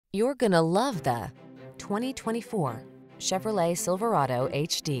You're gonna love the 2024 Chevrolet Silverado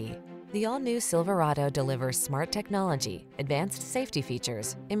HD. The all-new Silverado delivers smart technology, advanced safety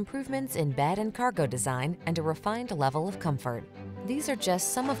features, improvements in bed and cargo design, and a refined level of comfort. These are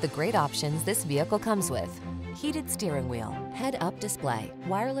just some of the great options this vehicle comes with: heated steering wheel, head-up display,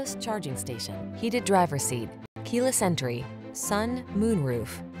 wireless charging station, heated driver's seat, keyless entry, sun, moonroof,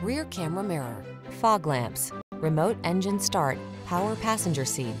 rear camera mirror, fog lamps, remote engine start, power passenger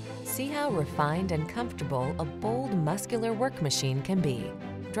seat. See how refined and comfortable a bold, muscular work machine can be.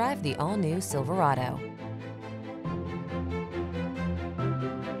 Drive the all-new Silverado.